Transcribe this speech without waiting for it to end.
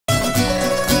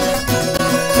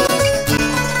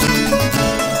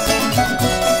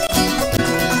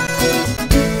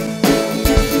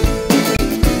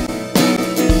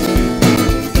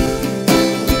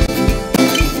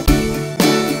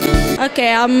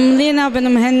Okay, I'm Lina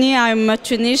Mhenni. I'm a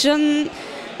Tunisian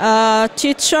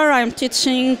teacher. I'm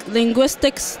teaching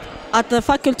linguistics at the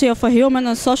Faculty of Human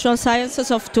and Social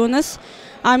Sciences of Tunis.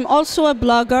 I'm also a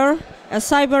blogger, a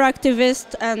cyber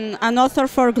activist, and an author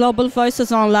for Global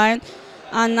Voices Online.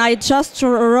 And I just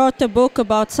wrote a book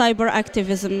about cyber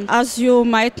activism. As you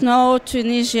might know,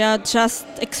 Tunisia just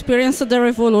experienced the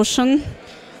revolution.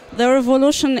 The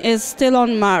revolution is still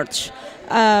on march.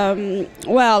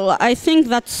 Well, I think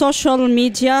that social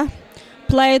media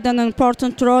played an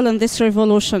important role in this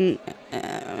revolution.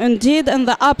 Indeed, in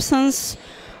the absence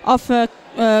of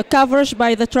coverage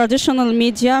by the traditional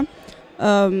media,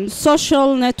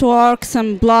 social networks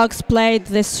and blogs played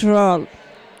this role.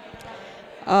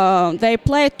 They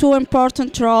played two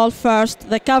important roles. First,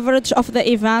 the coverage of the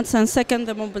events, and second,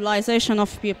 the mobilization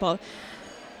of people.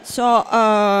 So,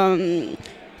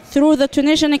 through the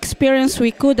Tunisian experience,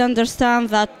 we could understand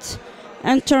that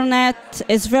internet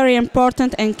is very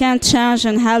important and can change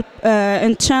and help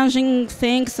in changing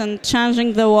things and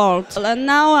changing the world. And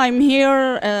now I'm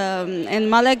here in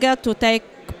Malaga to take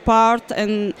part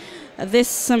in this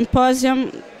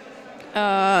symposium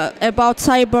about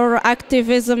cyber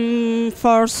activism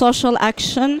for social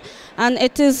action, and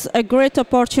it is a great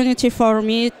opportunity for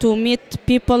me to meet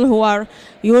people who are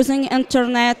using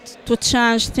internet to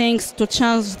change things, to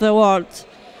change the world.